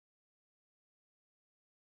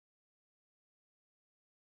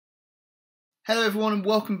Hello everyone and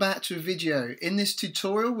welcome back to a video. In this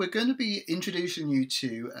tutorial we're going to be introducing you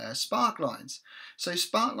to Sparklines. So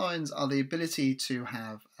Sparklines are the ability to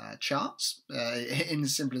have charts in the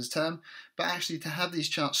simplest term, but actually to have these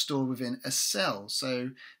charts stored within a cell.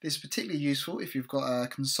 So this is particularly useful if you've got a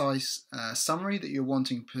concise summary that you're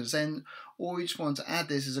wanting to present, or you just want to add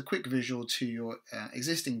this as a quick visual to your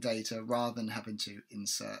existing data rather than having to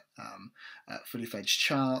insert fully fledged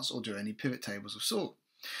charts or do any pivot tables of sort.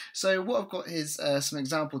 So what I've got is some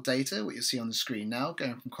example data, what you'll see on the screen now,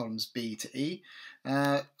 going from columns B to E.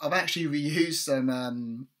 I've actually reused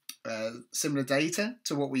some similar data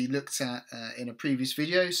to what we looked at in a previous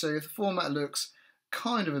video, so if the format looks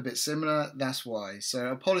kind of a bit similar, that's why. So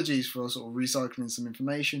apologies for sort of recycling some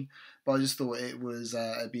information, but I just thought it was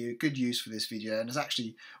it'd be a good use for this video, and it's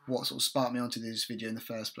actually what sort of sparked me onto this video in the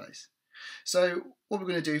first place. So what we're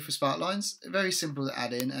going to do for Sparklines, very simple to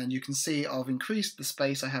add in, and you can see I've increased the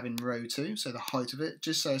space I have in row 2, so the height of it,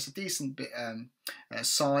 just so it's a decent bit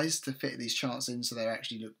size to fit these charts in so they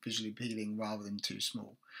actually look visually appealing rather than too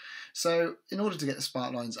small. So in order to get the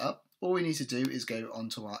Sparklines up, all we need to do is go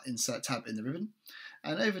onto our Insert tab in the ribbon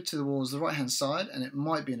and over towards the right hand side, and it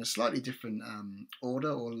might be in a slightly different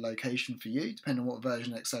order or location for you depending on what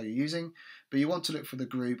version of Excel you're using, but you want to look for the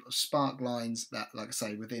group of Sparklines that, like I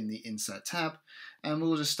say, within the Insert tab, and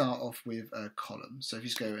we'll just start off with a column. So if you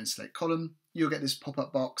just go and select column, you'll get this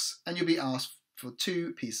pop-up box and you'll be asked for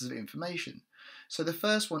two pieces of information. So the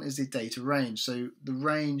first one is the data range, so the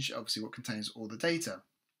range obviously what contains all the data.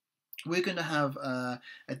 We're going to have a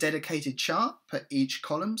dedicated chart per each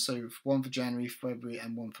column, so one for January, February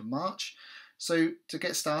and one for March. So to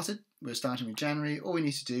get started, we're starting with January. All we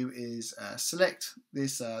need to do is select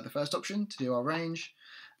this the first option to do our range,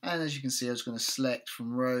 and as you can see, I was going to select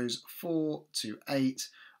from rows 4 to 8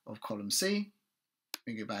 of column C.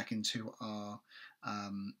 We go back into our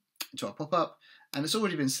pop-up, and it's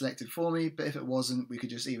already been selected for me, but if it wasn't, we could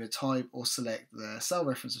just either type or select the cell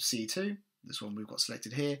reference of C2. This one we've got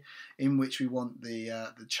selected here, in which we want the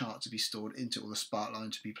chart to be stored into, or the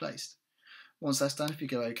Sparkline to be placed. Once that's done, if you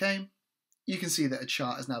go OK, you can see that a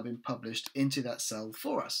chart has now been published into that cell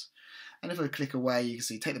for us. And if I click away, you can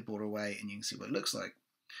see take the border away and you can see what it looks like.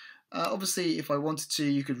 Obviously, if I wanted to,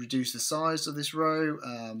 you could reduce the size of this row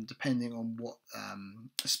depending on what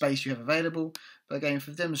space you have available. But again, for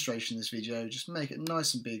the demonstration of this video, just make it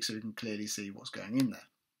nice and big so we can clearly see what's going in there.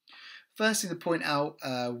 First thing to point out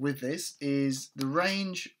with this is the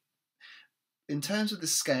range in terms of the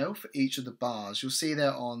scale for each of the bars. You'll see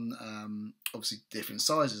they're on obviously different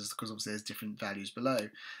sizes because obviously there's different values below.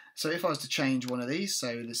 So if I was to change one of these,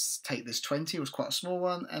 so let's take this 20, it was quite a small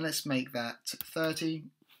one, and let's make that 30.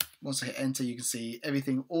 Once I hit enter, you can see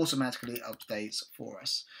everything automatically updates for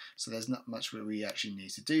us. So there's not much where we actually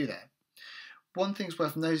need to do there. One thing's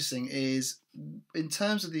worth noticing is, in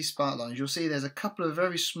terms of these Sparklines, you'll see there's a couple of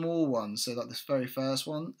very small ones, so like this very first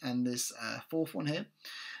one and this fourth one here.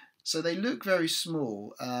 So they look very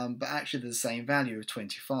small, but actually they're the same value of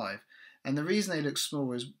 25. And the reason they look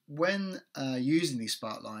small is when using these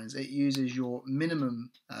Sparklines, it uses your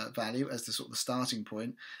minimum value as the sort of the starting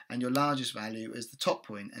point, and your largest value as the top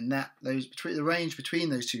point, and that the range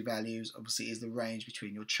between those two values obviously is the range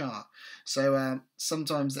between your chart. So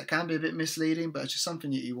sometimes that can be a bit misleading, but it's just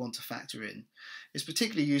something that you want to factor in. It's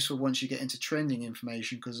particularly useful once you get into trending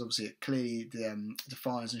information because obviously it clearly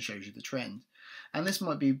defines and shows you the trend. And this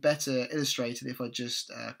might be better illustrated if I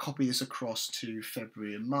just copy this across to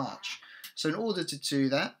February and March. So in order to do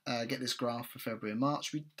that, get this graph for February and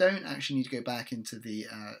March, we don't actually need to go back into the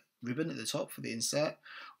ribbon at the top for the insert.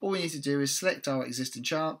 All we need to do is select our existing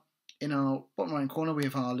chart. In our bottom right corner we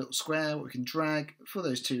have our little square we can drag for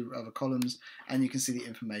those two other columns, and you can see the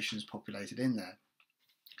information is populated in there.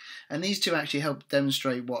 And these two actually help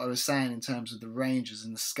demonstrate what I was saying in terms of the ranges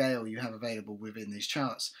and the scale you have available within these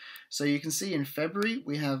charts. So you can see in February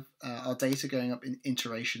we have our data going up in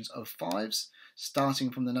iterations of 5s, starting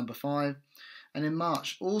from the number 5. And in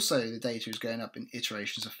March also the data is going up in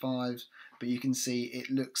iterations of 5s, but you can see it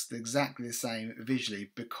looks exactly the same visually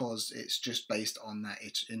because it's just based on that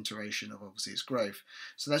iteration of obviously its growth.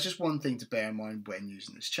 So that's just one thing to bear in mind when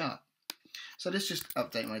using this chart. So let's just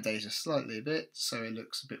update my data slightly a bit so it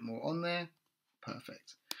looks a bit more on there.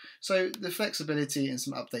 Perfect. So the flexibility and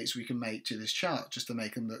some updates we can make to this chart just to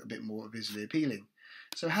make them look a bit more visually appealing.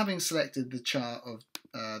 So having selected the chart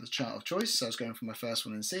of choice, so I was going for my first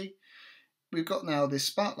one in C, we've got now this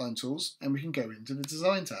Sparkline tools and we can go into the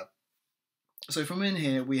design tab. So from in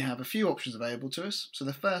here we have a few options available to us. So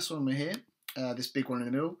the first one we're here, this big one in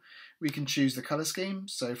the middle, we can choose the colour scheme.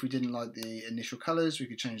 So if we didn't like the initial colours, we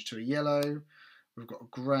could change to a yellow, we've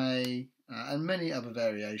got grey, and many other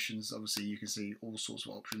variations. Obviously you can see all sorts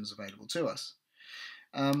of options available to us.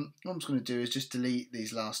 What I'm just going to do is just delete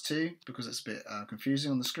these last two because it's a bit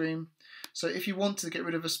confusing on the screen. So if you want to get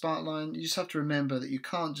rid of a sparkline, you just have to remember that you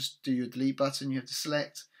can't just do your delete button. You have to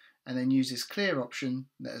select and then use this clear option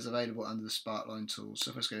that is available under the sparkline tool.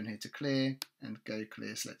 So if I just go in here to clear and go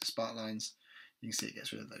clear, select the sparklines, you can see it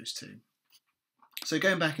gets rid of those two. So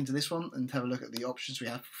going back into this one and have a look at the options we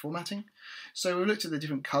have for formatting. So we've looked at the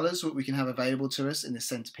different colours what we can have available to us in this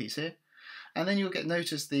centrepiece here. And then you'll get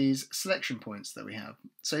notice these selection points that we have.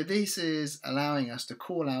 So this is allowing us to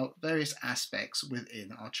call out various aspects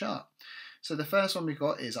within our chart. So the first one we've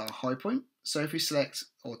got is our high point. So if we select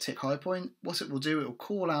or tick high point, what it will do, it will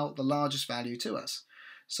call out the largest value to us.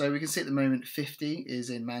 So we can see at the moment 50 is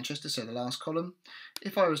in Manchester, so the last column.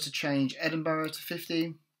 If I was to change Edinburgh to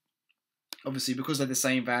 50, obviously because they're the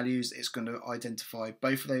same values, it's going to identify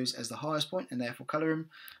both of those as the highest point and therefore colour them.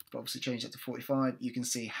 But obviously change that to 45, you can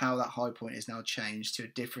see how that high point is now changed to a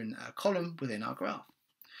different column within our graph.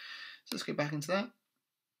 So let's go back into that.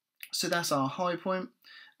 So that's our high point.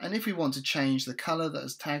 And if we want to change the colour that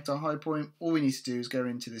has tagged our high point, all we need to do is go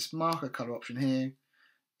into this marker colour option here,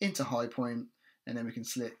 into high point, and then we can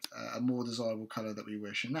select a more desirable colour that we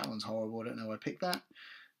wish. And that one's horrible, I don't know why I picked that.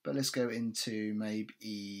 But let's go into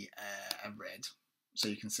maybe a red. So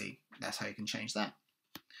you can see that's how you can change that.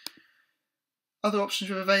 Other options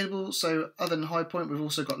we have available, so other than high point, we've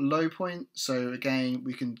also got low point. So again,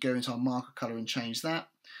 we can go into our marker color and change that.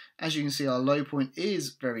 As you can see, our low point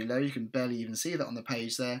is very low. You can barely even see that on the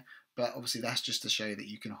page there, but obviously that's just to show that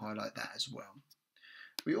you can highlight that as well.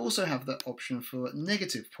 We also have the option for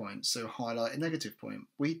negative points, so highlight a negative point.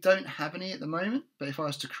 We don't have any at the moment, but if I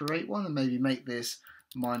was to create one and maybe make this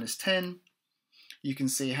 -10, you can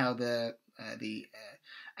see how the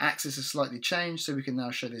axis has slightly changed, so we can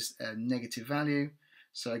now show this negative value.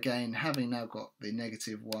 So again, having now got the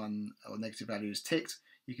 -1 or negative values ticked,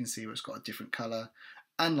 you can see where it's got a different color,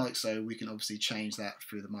 and like so we can obviously change that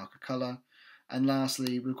through the marker color. And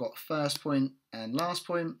lastly, we've got first point and last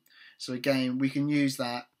point. So again, we can use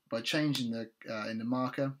that by changing the in the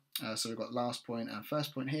marker. So we've got last point and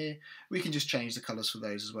first point here. We can just change the colors for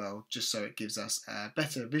those as well, just so it gives us a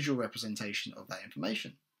better visual representation of that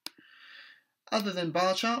information. Other than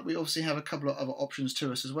bar chart, we obviously have a couple of other options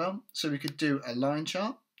to us as well. So we could do a line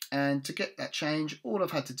chart, and to get that change, all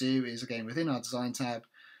I've had to do is, again, within our design tab,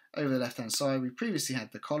 over the left hand side, we previously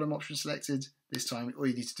had the column option selected. This time all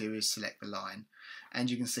you need to do is select the line, and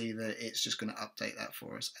you can see that it's just going to update that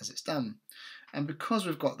for us as it's done. And because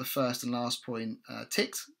we've got the first and last point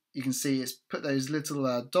ticked, you can see it's put those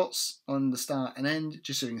little dots on the start and end,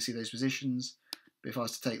 just so you can see those positions. But if I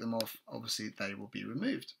was to take them off, obviously they will be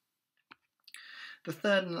removed. The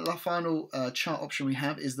third and final chart option we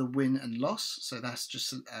have is the win and loss. So that's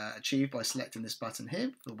just achieved by selecting this button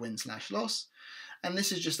here, the win/loss. And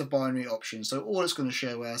this is just a binary option. So all it's going to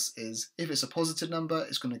show us is if it's a positive number,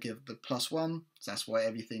 it's going to give the +1. So that's why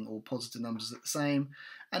everything, all positive numbers are the same.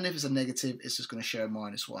 And if it's a negative, it's just going to show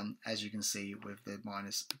 -1, as you can see with the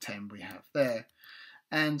 -10 we have there.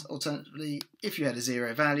 And alternatively, if you had a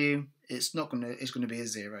 0 value, it's going to be a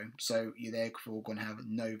 0. So you're therefore going to have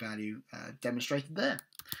no value demonstrated there.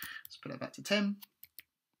 Let's put that back to 10.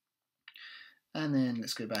 And then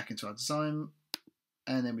let's go back into our design.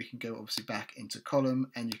 And then we can go obviously back into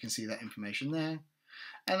column, and you can see that information there.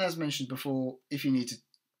 And as mentioned before, if you need to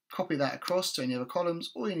copy that across to any other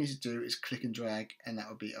columns, all you need to do is click and drag, and that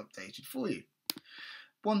will be updated for you.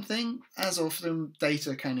 One thing, as often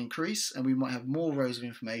data can increase, and we might have more rows of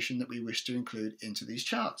information that we wish to include into these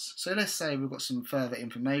charts. So let's say we've got some further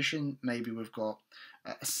information, maybe we've got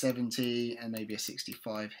a 70 and maybe a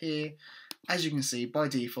 65 here. As you can see, by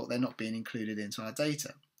default, they're not being included into our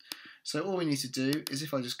data. So all we need to do is,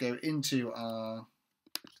 if I just go into our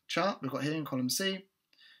chart we've got here in column C,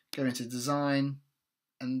 go into design,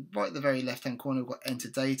 and right at the very left hand corner we've got enter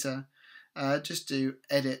data. Just do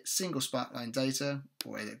edit single sparkline data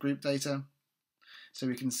or edit group data. So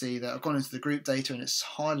we can see that I've gone into the group data and it's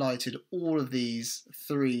highlighted all of these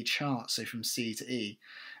 3 charts, so from C to E.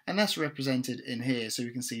 And that's represented in here. So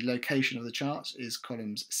we can see location of the charts is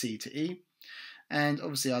columns C to E. And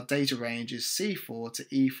obviously our data range is C4 to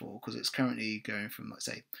E4 because it's currently going from, let's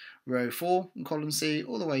say, row 4 in column C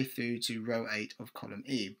all the way through to row 8 of column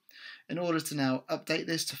E. In order to now update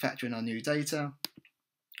this to factor in our new data,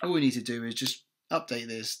 all we need to do is just update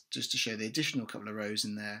this just to show the additional couple of rows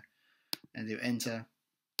in there, and do enter,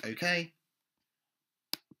 OK.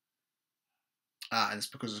 And it's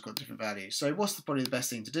because it's got different values. So what's probably the best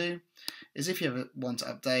thing to do is, if you ever want to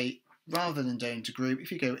update, rather than going to group,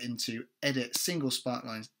 if you go into edit single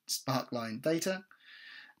Sparkline data,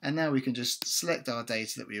 and now we can just select our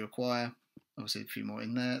data that we require, obviously a few more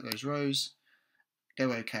in there, those rows,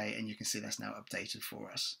 go OK, and you can see that's now updated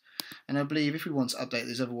for us. And I believe if we want to update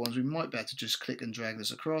those other ones, we might be able to just click and drag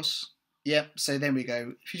this across. Yep, so then we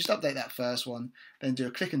go, if you just update that first one, then do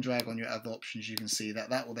a click and drag on your other options, you can see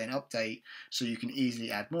that that will then update, so you can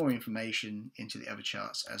easily add more information into the other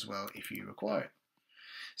charts as well if you require it.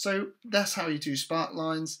 So that's how you do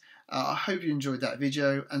Sparklines. I hope you enjoyed that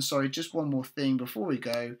video, and sorry, just one more thing before we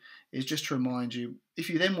go is just to remind you, if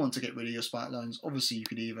you then want to get rid of your Sparklines, obviously you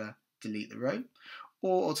could either delete the row,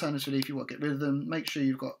 or alternatively, if you want to get rid of them, make sure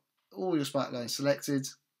you've got all your Sparklines selected,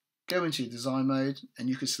 go into your design mode, and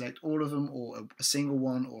you could select all of them, or a single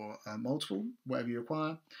one, or multiple, whatever you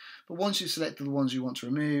require. But once you've selected the ones you want to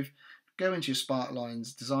remove, go into your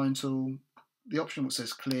Sparklines design tool, the option that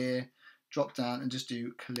says clear, drop down and just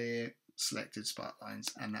do clear selected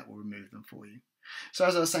Sparklines, and that will remove them for you. So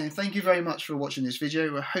as I was saying, thank you very much for watching this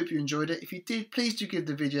video. I hope you enjoyed it. If you did, please do give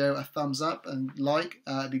the video a thumbs up and like.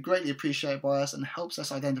 It'd be greatly appreciated by us and helps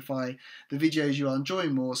us identify the videos you are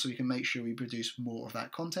enjoying more, so we can make sure we produce more of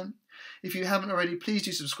that content. If you haven't already, please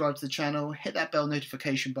do subscribe to the channel, hit that bell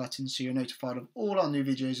notification button so you're notified of all our new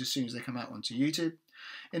videos as soon as they come out onto YouTube.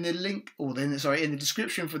 In the in the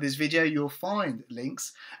description for this video, you'll find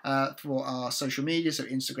links for our social media, so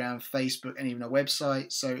Instagram, Facebook, and even our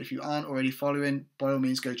website. So if you aren't already following, by all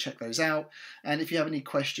means go check those out. And if you have any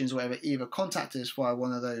questions or whatever, either contact us via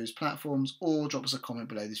one of those platforms or drop us a comment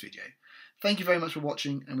below this video. Thank you very much for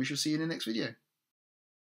watching, and we shall see you in the next video.